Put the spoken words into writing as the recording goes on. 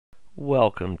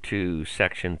Welcome to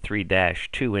section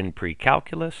 3-2 in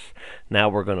pre-calculus. Now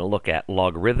we're going to look at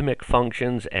logarithmic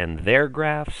functions and their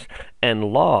graphs,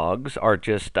 and logs are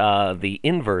just the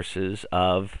inverses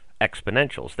of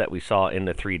exponentials that we saw in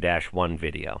the 3-1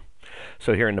 video.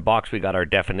 So here in the box we got our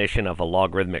definition of a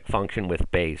logarithmic function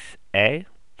with base a,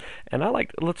 and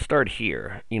let's start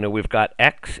here. We've got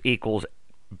x equals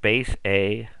base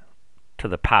a to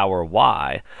the power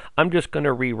y. I'm just going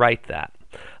to rewrite that.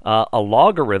 A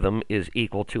logarithm is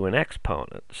equal to an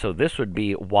exponent. So this would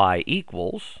be y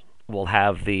equals, we'll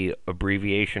have the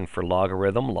abbreviation for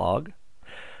logarithm, log.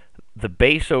 The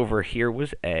base over here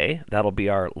was a. That'll be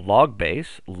our log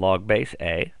base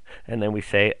a. And then we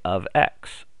say of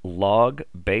x. Log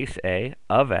base a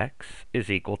of x is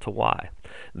equal to y.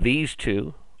 These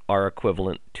two are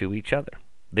equivalent to each other.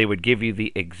 They would give you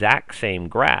the exact same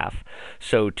graph.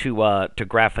 So to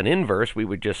graph an inverse, we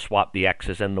would just swap the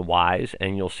x's and the y's,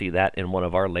 and you'll see that in one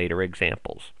of our later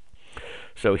examples.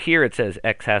 So here it says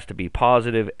x has to be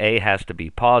positive, a has to be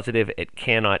positive, it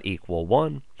cannot equal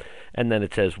 1. And then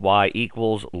it says y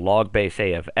equals log base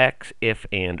a of x if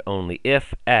and only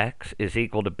if x is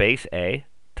equal to base a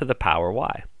to the power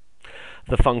y.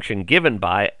 The function given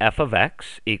by f of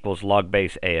x equals log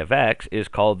base a of x is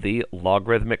called the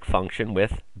logarithmic function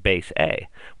with base a.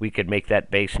 We could make that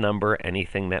base number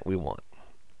anything that we want.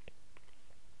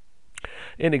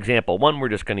 In example 1, we're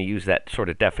just going to use that sort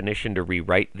of definition to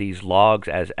rewrite these logs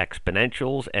as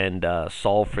exponentials and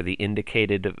solve for the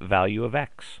indicated value of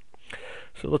x.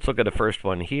 So let's look at the first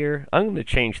one here. I'm going to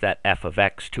change that f of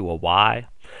x to a y.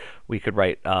 We could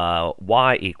write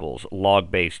y equals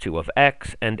log base 2 of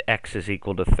x, and x is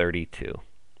equal to 32. So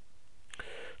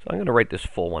I'm going to write this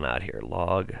full one out here.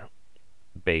 Log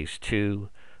base 2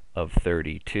 of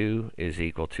 32 is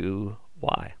equal to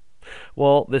y.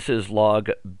 Well, this is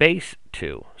log base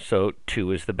 2, so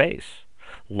 2 is the base.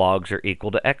 Logs are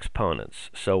equal to exponents,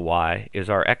 so y is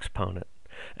our exponent.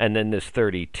 And then this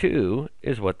 32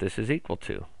 is what this is equal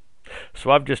to.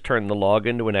 So I've just turned the log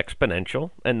into an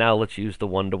exponential, and now let's use the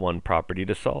one-to-one property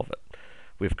to solve it.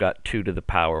 We've got 2 to the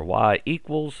power y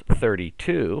equals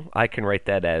 32. I can write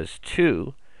that as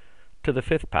 2 to the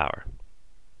 5th power.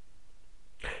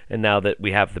 And now that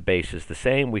we have the bases the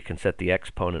same, we can set the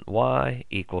exponent y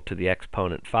equal to the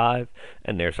exponent 5,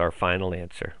 and there's our final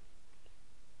answer.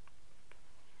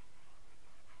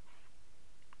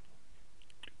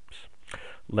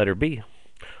 Letter B,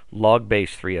 log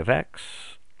base 3 of x,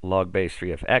 log base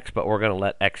 3 of x, but we're going to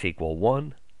let x equal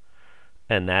 1,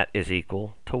 and that is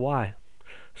equal to y.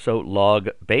 So log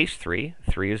base 3,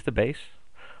 3 is the base,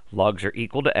 logs are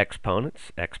equal to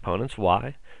exponents, exponents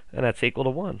y, and that's equal to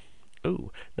 1.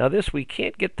 Ooh, now this we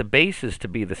can't get the bases to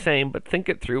be the same, but think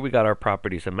it through. We got our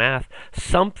properties of math.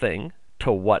 Something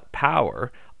to what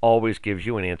power always gives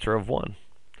you an answer of 1?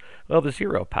 Well, the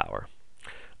 0 power.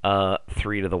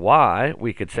 3 to the y,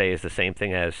 we could say, is the same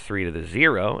thing as 3 to the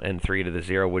 0, and 3 to the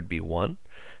 0 would be 1.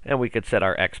 And we could set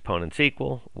our exponents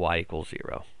equal, y equals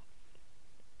 0.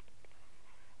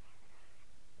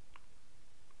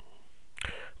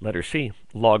 Letter C,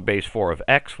 log base 4 of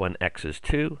x when x is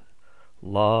 2.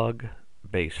 Log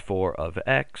base 4 of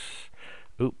x.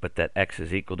 Oop, but that x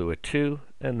is equal to a 2,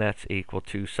 and that's equal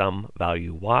to some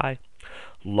value y.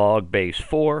 Log base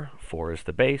 4, 4 is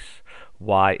the base,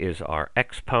 y is our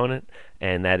exponent,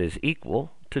 and that is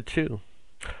equal to 2.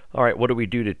 All right, what do we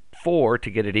do to 4 to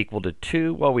get it equal to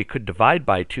 2? Well, we could divide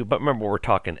by 2, but remember we're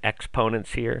talking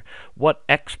exponents here. What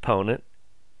exponent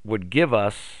would give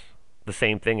us the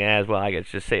same thing as, well, I guess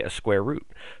just say a square root.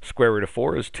 Square root of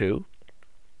 4 is 2,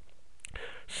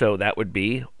 so that would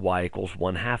be y equals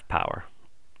 1/2 power.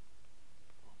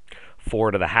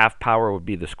 4 to the half power would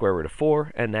be the square root of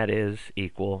 4, and that is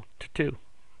equal to 2.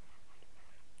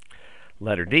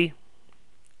 Letter D,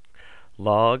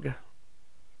 log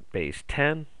base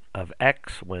 10 of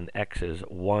x when x is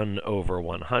 1 over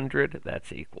 100,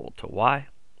 that's equal to y.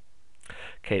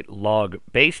 Okay, log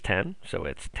base 10, so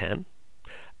it's 10.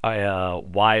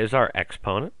 Y is our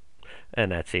exponent,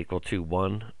 and that's equal to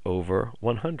 1 over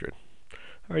 100.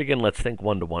 All right, again, let's think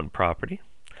one-to-one property.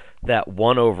 That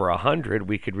 1 over 100,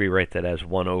 we could rewrite that as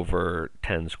 1 over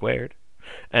 10 squared.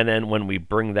 And then when we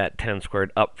bring that 10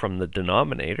 squared up from the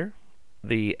denominator,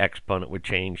 the exponent would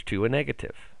change to a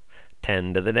negative.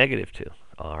 10 to the negative 2.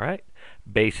 All right.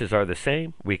 Bases are the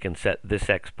same. We can set this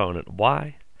exponent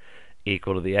y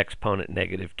equal to the exponent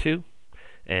negative 2.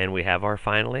 And we have our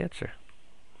final answer.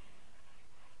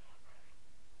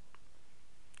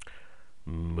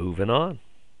 Moving on.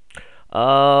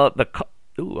 The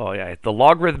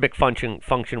logarithmic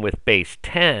function with base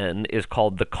 10 is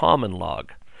called the common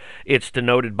log. It's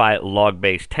denoted by log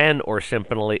base 10 or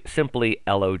simply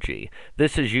log.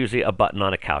 This is usually a button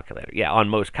on a calculator. Yeah, on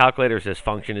most calculators, this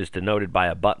function is denoted by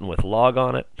a button with log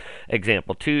on it.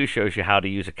 Example 2 shows you how to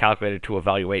use a calculator to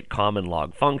evaluate common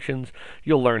log functions.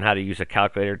 You'll learn how to use a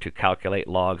calculator to calculate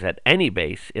logs at any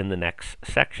base in the next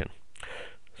section.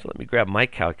 So let me grab my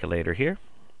calculator here.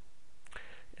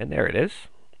 And there it is.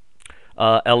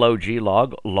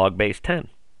 Log log base 10.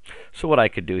 So what I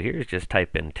could do here is just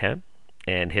type in 10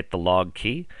 and hit the log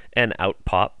key, and out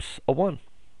pops a 1.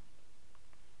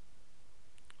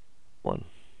 1.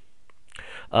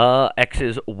 X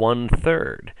is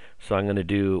 1/3. So I'm going to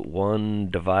do 1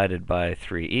 divided by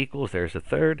 3 equals, there's a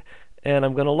third, and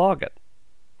I'm going to log it.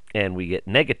 And we get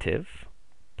negative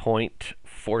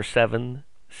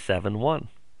 0.4771.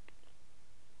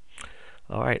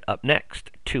 All right, up next,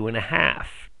 2.5.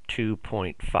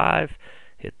 2.5,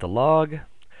 hit the log,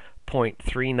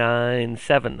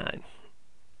 0.3979.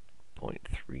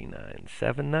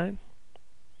 0.3979.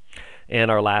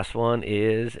 And our last one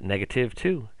is negative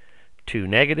 2. 2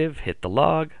 negative, hit the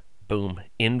log, boom,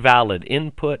 invalid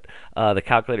input. The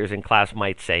calculators in class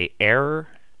might say error,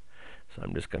 so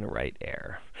I'm just going to write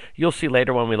error. You'll see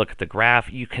later when we look at the graph,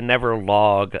 you can never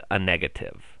log a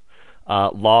negative.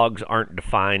 Logs aren't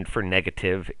defined for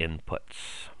negative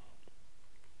inputs.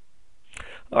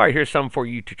 All right, here's some for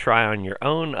you to try on your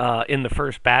own. In the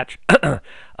first batch,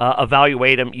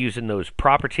 evaluate them using those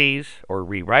properties or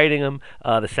rewriting them.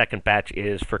 The second batch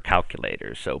is for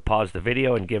calculators. So pause the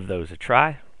video and give those a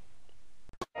try.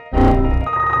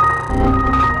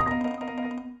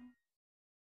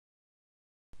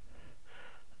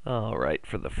 All right,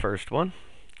 for the first one,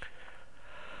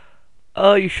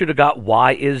 you should have got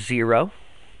y is 0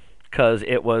 because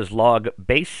it was log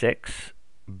base 6.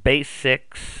 Base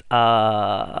 6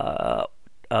 of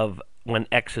when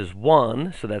x is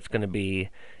 1, so that's going to be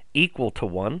equal to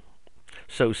 1.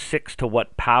 So 6 to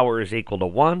what power is equal to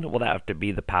 1? Well, that have to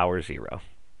be the power 0.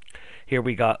 Here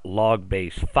we got log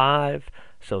base 5,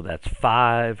 so that's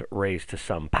 5 raised to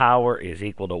some power is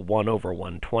equal to 1 over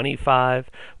 125,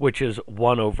 which is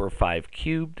 1 over 5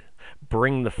 cubed.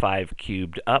 Bring the 5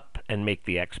 cubed up and make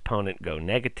the exponent go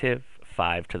negative,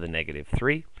 5 to the negative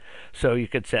 3. So you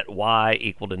could set y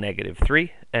equal to negative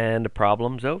 3, and the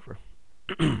problem's over.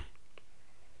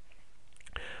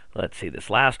 Let's see this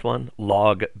last one.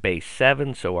 Log base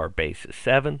 7, so our base is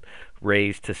 7,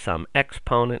 raised to some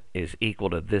exponent is equal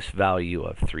to this value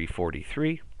of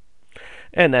 343.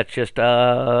 And that's just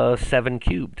 7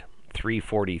 cubed.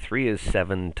 343 is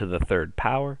 7 to the 3rd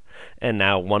power. And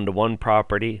now one-to-one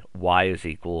property, y is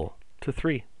equal to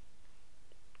 3.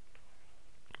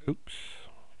 Oops.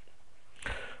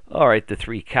 All right, the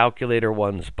 3 calculator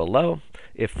ones below.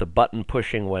 If the button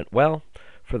pushing went well,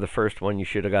 for the first one, you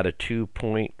should have got a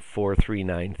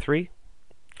 2.4393.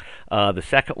 The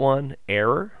second one,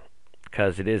 error,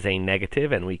 because it is a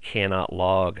negative, and we cannot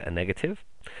log a negative.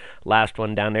 Last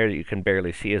one down there that you can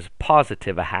barely see is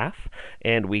positive a half,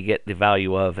 and we get the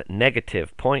value of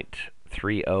negative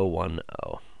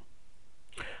 0.3010.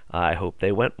 I hope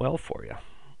they went well for you.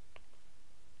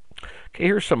 Okay,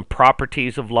 here's some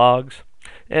properties of logs.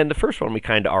 And the first one we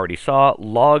kind of already saw,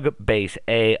 log base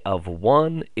a of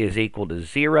 1 is equal to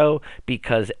 0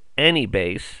 because any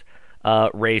base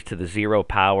raised to the 0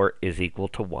 power is equal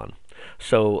to 1.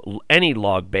 So any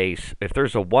log base, if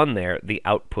there's a 1 there, the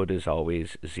output is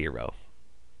always 0.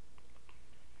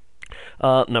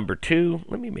 Number 2,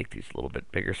 let me make these a little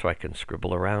bit bigger so I can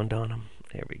scribble around on them.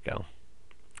 There we go.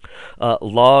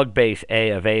 Log base a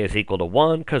of a is equal to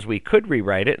 1 because we could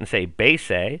rewrite it and say base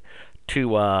a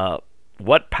to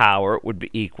what power would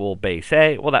be equal base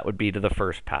a? Well, that would be to the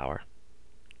 1st power.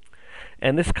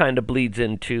 And this kind of bleeds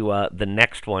into the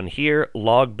next one here.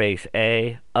 Log base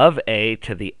a of a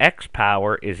to the x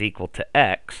power is equal to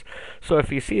x. So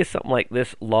if you see something like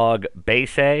this, log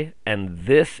base a, and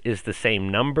this is the same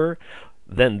number,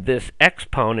 then this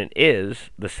exponent is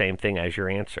the same thing as your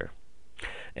answer.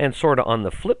 And sort of on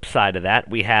the flip side of that,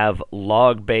 we have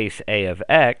log base a of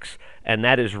x, and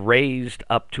that is raised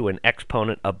up to an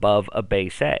exponent above a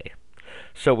base a.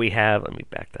 So we have, let me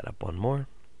back that up one more.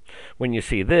 When you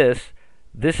see this,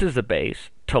 this is the base.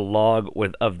 To log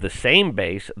of the same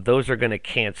base, those are going to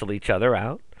cancel each other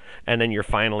out. And then your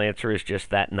final answer is just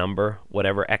that number,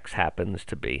 whatever x happens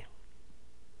to be.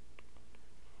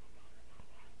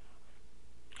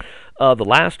 The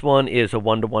last one is a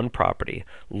one-to-one property.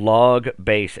 Log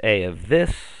base a of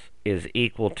this is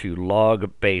equal to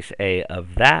log base a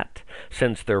of that.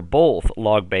 Since they're both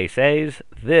log base a's,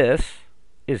 this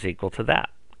is equal to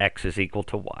that. X is equal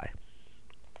to y.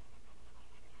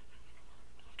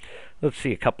 Let's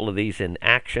see a couple of these in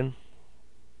action.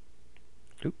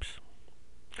 Oops.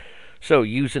 So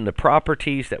using the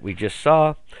properties that we just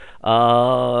saw,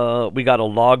 we got a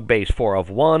log base 4 of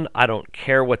 1. I don't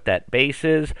care what that base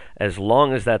is. As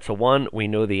long as that's a 1, we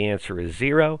know the answer is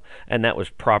 0. And that was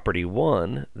property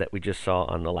 1 that we just saw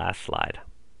on the last slide.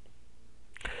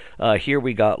 Here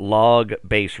we got log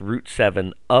base root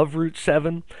 7 of root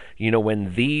 7. You know,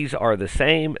 when these are the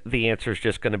same, the answer is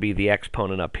just going to be the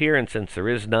exponent up here. And since there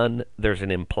is none, there's an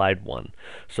implied 1.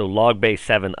 So log base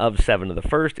 7 of 7 to the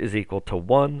first is equal to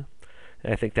 1.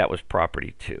 And I think that was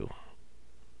property 2.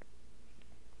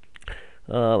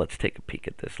 Let's take a peek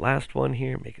at this last one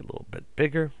here, make it a little bit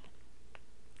bigger.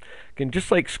 Again,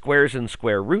 just like squares and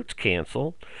square roots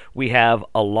cancel, we have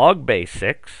a log base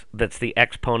 6 that's the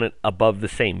exponent above the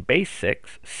same base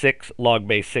 6. 6 log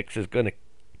base 6 is going to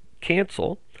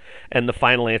cancel, and the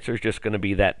final answer is just going to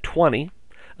be that 20.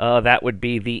 That would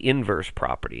be the inverse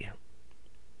property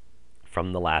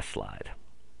from the last slide.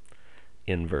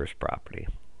 Inverse property.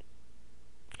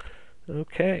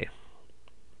 Okay.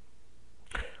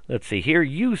 Let's see here,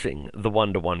 using the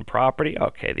one-to-one property.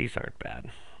 Okay, these aren't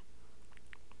bad.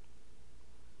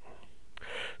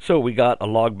 So we got a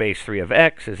log base 3 of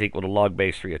x is equal to log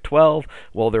base 3 of 12.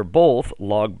 Well, they're both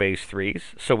log base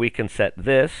 3's, so we can set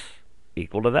this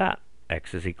equal to that.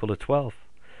 X is equal to 12.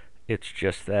 It's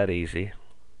just that easy.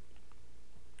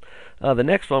 The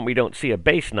next one, we don't see a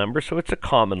base number, so it's a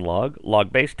common log,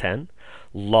 log base 10.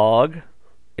 Log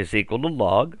is equal to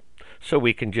log, so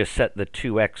we can just set the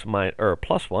 2x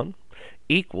plus 1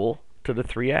 equal to the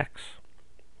 3x.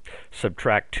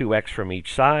 Subtract 2x from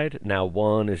each side. Now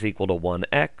 1 is equal to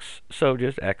 1x, so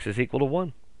just x is equal to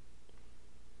 1.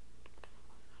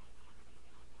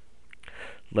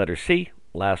 Letter C,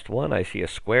 last one. I see a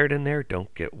squared in there.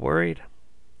 Don't get worried.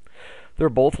 They're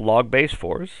both log base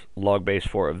 4's. Log base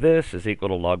 4 of this is equal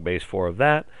to log base 4 of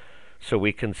that, so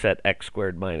we can set x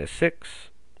squared minus 6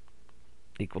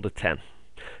 equal to 10.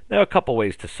 Now a couple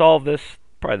ways to solve this.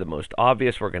 Probably the most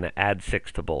obvious, we're going to add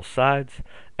 6 to both sides.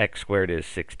 X squared is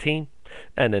 16.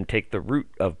 And then take the root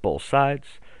of both sides.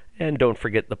 And don't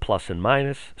forget the plus and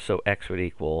minus, so x would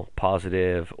equal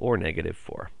positive or negative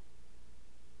 4.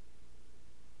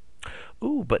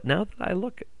 Ooh, but now that I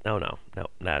look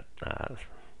at...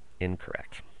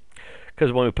 incorrect.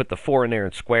 Because when we put the 4 in there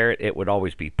and square it, it would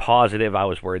always be positive. I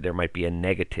was worried there might be a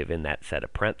negative in that set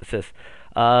of parentheses.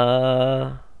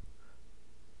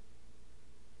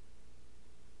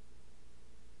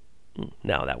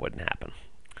 No, that wouldn't happen.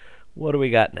 What do we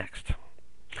got next?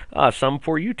 Some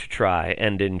for you to try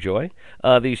and enjoy.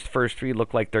 These first 3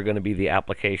 look like they're going to be the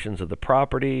applications of the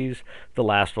properties. The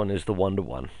last one is the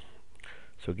one-to-one.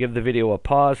 So give the video a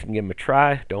pause and give them a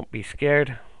try. Don't be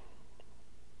scared.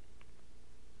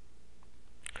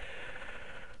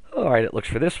 All right, it looks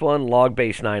for this one. Log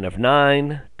base 9 of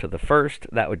 9 to the first.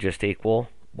 That would just equal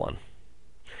 1.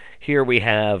 Here we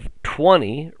have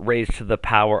 20 raised to the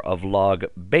power of log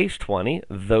base 20.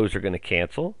 Those are going to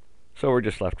cancel, so we're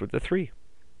just left with the 3.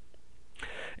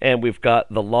 And we've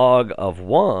got the log of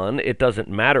 1. It doesn't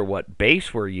matter what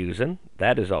base we're using.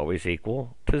 That is always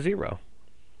equal to 0.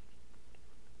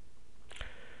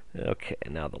 Okay,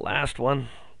 now the last one.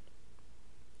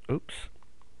 Oops.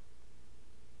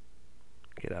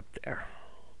 Get up there.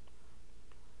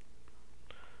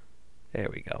 There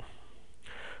we go.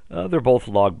 They're both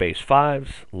log base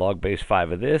 5's. Log base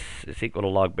 5 of this is equal to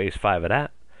log base 5 of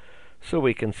that. So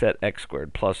we can set x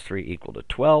squared plus 3 equal to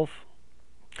 12.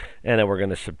 And then we're going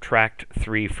to subtract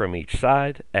 3 from each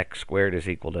side. X squared is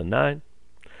equal to 9.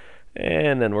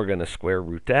 And then we're going to square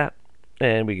root that.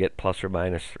 And we get plus or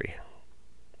minus 3.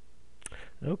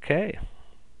 Okay.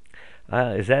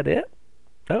 Is that it?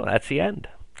 No, that's the end.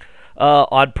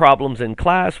 Odd problems in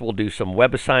class. We'll do some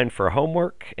WebAssign for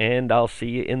homework, and I'll see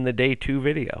you in the day 2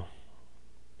 video.